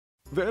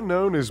They're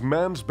known as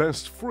man's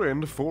best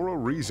friend for a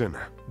reason.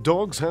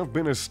 Dogs have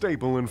been a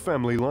staple in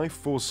family life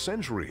for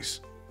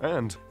centuries.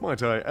 And,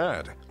 might I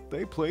add,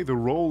 they play the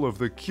role of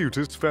the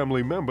cutest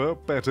family member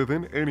better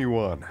than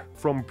anyone.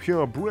 From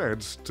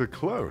purebreds to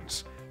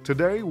clones,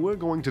 today we're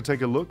going to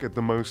take a look at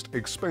the most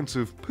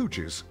expensive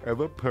pooches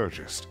ever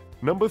purchased.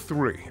 Number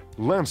 3.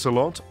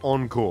 Lancelot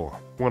Encore,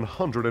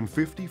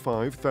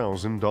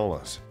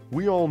 $155,000.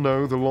 We all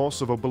know the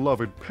loss of a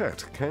beloved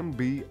pet can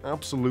be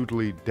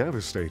absolutely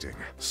devastating.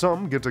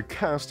 Some get a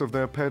cast of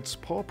their pet's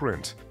paw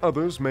print,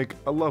 others make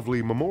a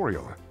lovely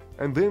memorial,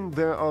 and then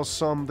there are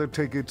some that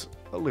take it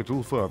a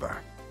little further.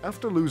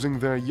 After losing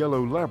their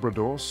yellow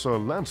Labrador, Sir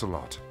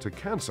Lancelot, to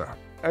cancer,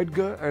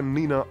 Edgar and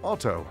Nina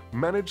Otto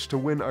managed to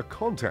win a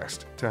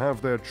contest to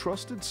have their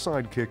trusted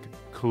sidekick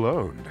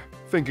cloned.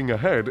 Thinking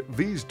ahead,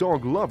 these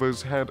dog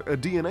lovers had a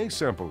DNA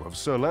sample of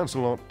Sir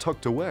Lancelot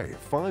tucked away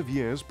 5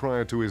 years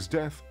prior to his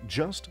death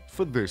just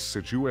for this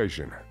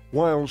situation.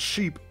 While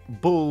sheep,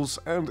 bulls,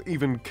 and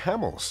even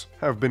camels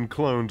have been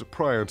cloned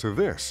prior to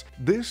this,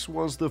 this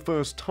was the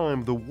first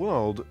time the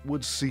world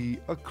would see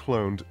a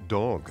cloned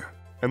dog.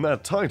 And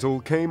that title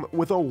came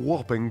with a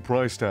whopping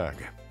price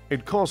tag.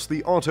 It cost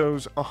the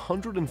Ottos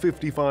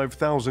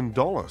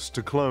 $155,000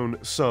 to clone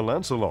Sir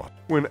Lancelot.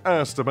 When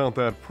asked about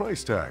that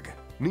price tag,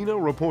 Nina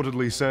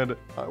reportedly said,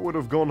 "I would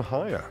have gone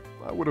higher.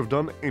 I would have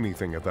done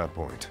anything at that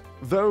point."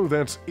 Though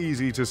that's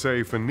easy to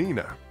say for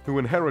Nina, who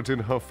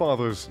inherited her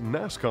father's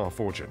NASCAR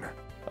fortune.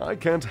 I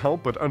can't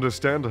help but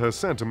understand her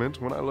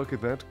sentiment when I look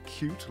at that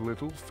cute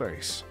little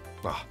face.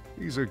 Ah,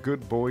 he's a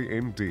good boy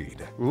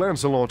indeed.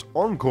 Lancelot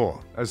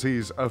Encore, as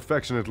he's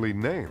affectionately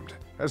named,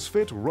 has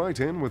fit right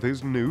in with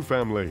his new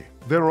family.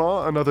 There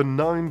are another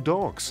 9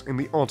 dogs in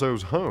the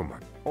Otto's home,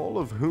 all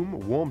of whom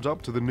warmed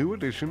up to the new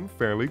addition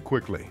fairly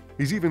quickly.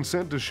 He's even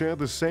said to share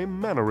the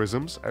same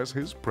mannerisms as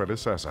his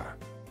predecessor.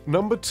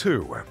 Number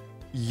 2.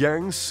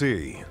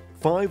 Yangtze,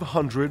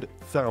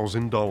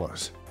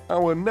 $500,000.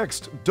 Our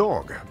next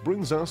dog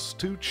brings us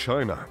to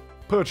China.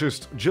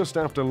 Purchased just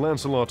after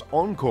Lancelot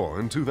Encore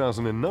in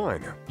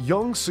 2009,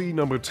 Yangtze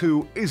No.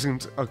 2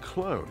 isn't a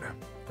clone,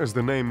 as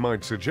the name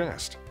might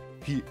suggest.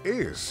 He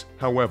is,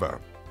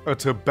 however, a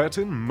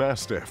Tibetan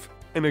Mastiff,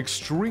 an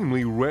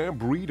extremely rare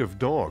breed of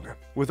dog,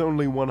 with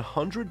only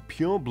 100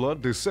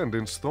 pure-blood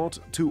descendants thought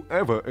to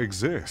ever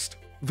exist.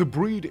 The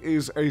breed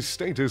is a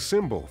status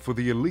symbol for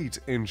the elite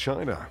in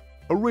China.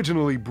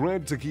 Originally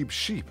bred to keep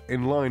sheep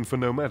in line for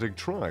nomadic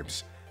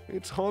tribes,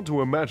 it's hard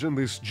to imagine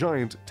this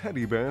giant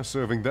teddy bear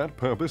serving that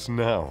purpose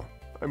now.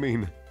 I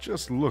mean,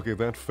 just look at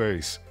that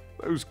face,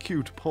 those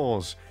cute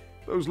paws,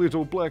 those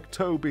little black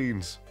toe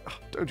beans.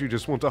 Don't you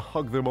just want to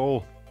hug them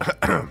all?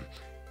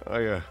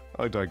 I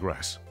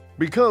digress.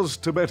 Because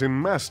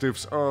Tibetan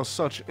Mastiffs are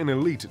such an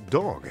elite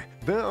dog,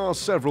 there are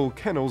several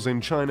kennels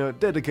in China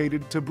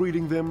dedicated to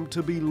breeding them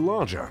to be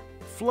larger,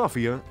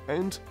 fluffier,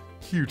 and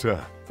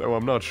cuter. Though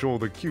I'm not sure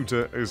the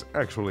cuter is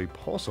actually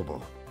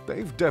possible.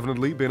 They've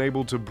definitely been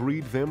able to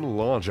breed them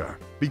larger.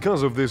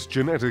 Because of this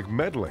genetic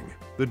meddling,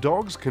 the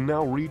dogs can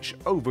now reach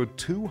over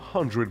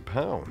 200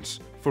 pounds.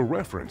 For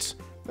reference,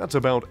 that's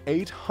about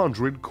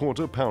 800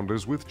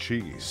 quarter-pounders with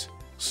cheese.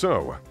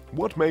 So,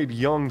 what made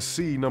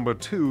Yangtze No.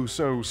 2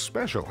 so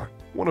special?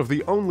 One of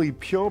the only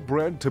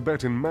purebred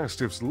Tibetan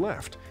Mastiffs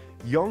left,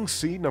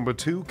 Yangtze No.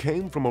 2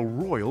 came from a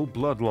royal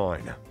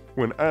bloodline.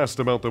 When asked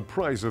about the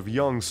price of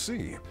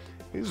Yangtze,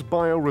 his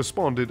bio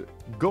responded,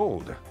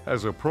 "Gold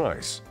has a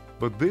price."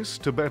 But this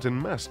Tibetan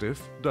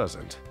Mastiff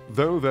doesn't.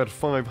 Though that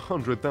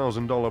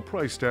 $500,000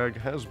 price tag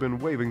has been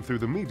waving through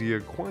the media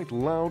quite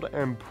loud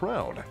and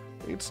proud,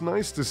 it's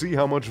nice to see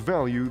how much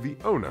value the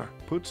owner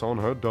puts on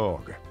her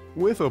dog.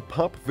 With a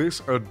pup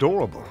this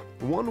adorable,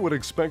 one would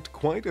expect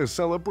quite a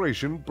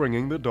celebration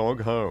bringing the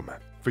dog home.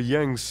 For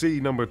Yangtze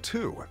No.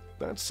 2,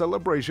 that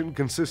celebration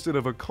consisted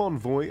of a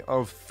convoy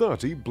of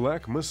 30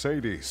 black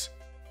Mercedes,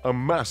 a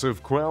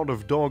massive crowd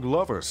of dog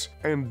lovers,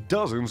 and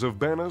dozens of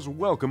banners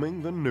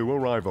welcoming the new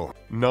arrival.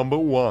 Number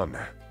 1.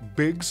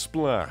 Big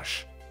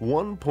Splash,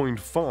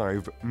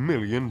 $1.5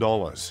 million.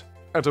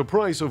 At a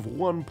price of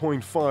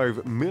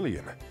 $1.5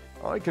 million,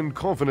 I can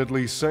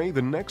confidently say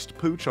the next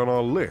pooch on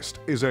our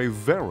list is a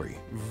very,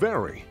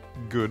 very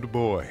good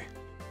boy.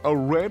 A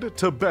red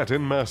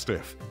Tibetan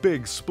Mastiff,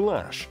 Big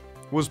Splash,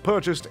 was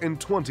purchased in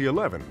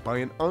 2011 by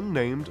an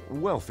unnamed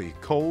wealthy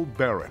coal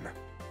baron.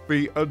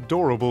 The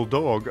adorable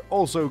dog,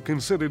 also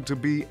considered to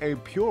be a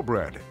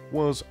purebred,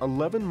 was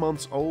 11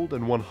 months old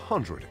and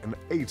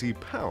 180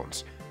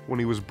 pounds when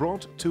he was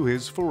brought to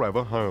his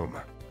forever home.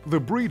 The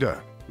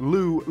breeder,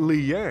 Lu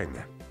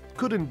Liang,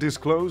 couldn't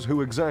disclose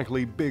who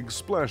exactly Big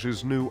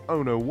Splash's new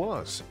owner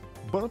was,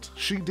 but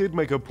she did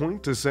make a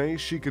point to say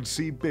she could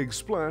see Big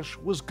Splash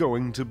was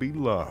going to be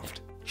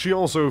loved. She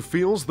also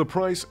feels the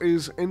price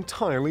is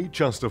entirely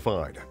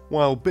justified.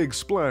 While Big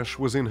Splash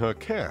was in her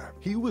care,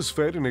 he was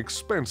fed an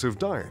expensive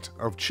diet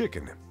of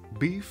chicken,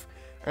 beef,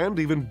 and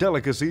even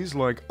delicacies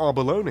like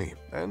abalone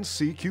and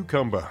sea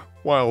cucumber.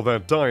 While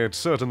that diet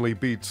certainly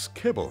beats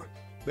kibble,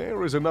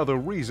 there is another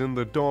reason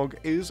the dog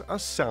is a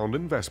sound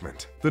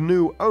investment. The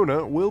new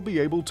owner will be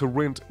able to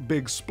rent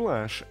Big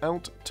Splash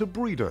out to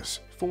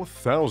breeders for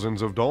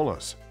thousands of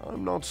dollars.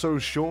 I'm not so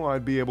sure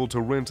I'd be able to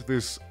rent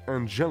this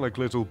angelic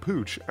little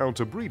pooch out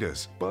to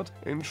breeders, but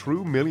in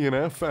true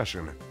millionaire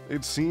fashion,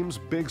 it seems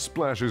Big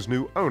Splash's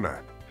new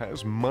owner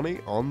has money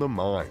on the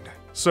mind.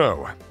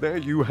 So, there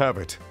you have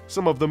it,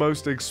 some of the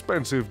most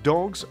expensive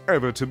dogs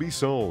ever to be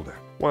sold.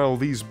 While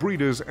these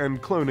breeders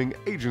and cloning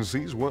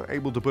agencies were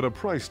able to put a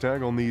price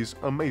tag on these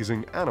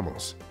amazing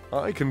animals,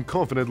 I can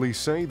confidently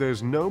say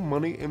there's no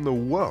money in the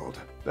world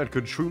that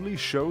could truly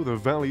show the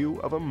value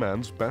of a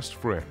man's best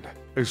friend,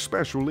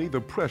 especially the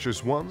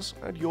precious ones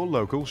at your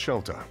local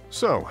shelter.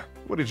 So,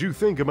 what did you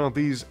think about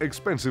these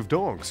expensive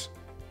dogs?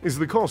 Is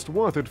the cost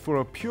worth it for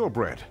a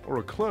purebred or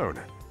a clone?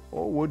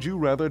 Or would you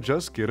rather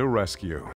just get a rescue?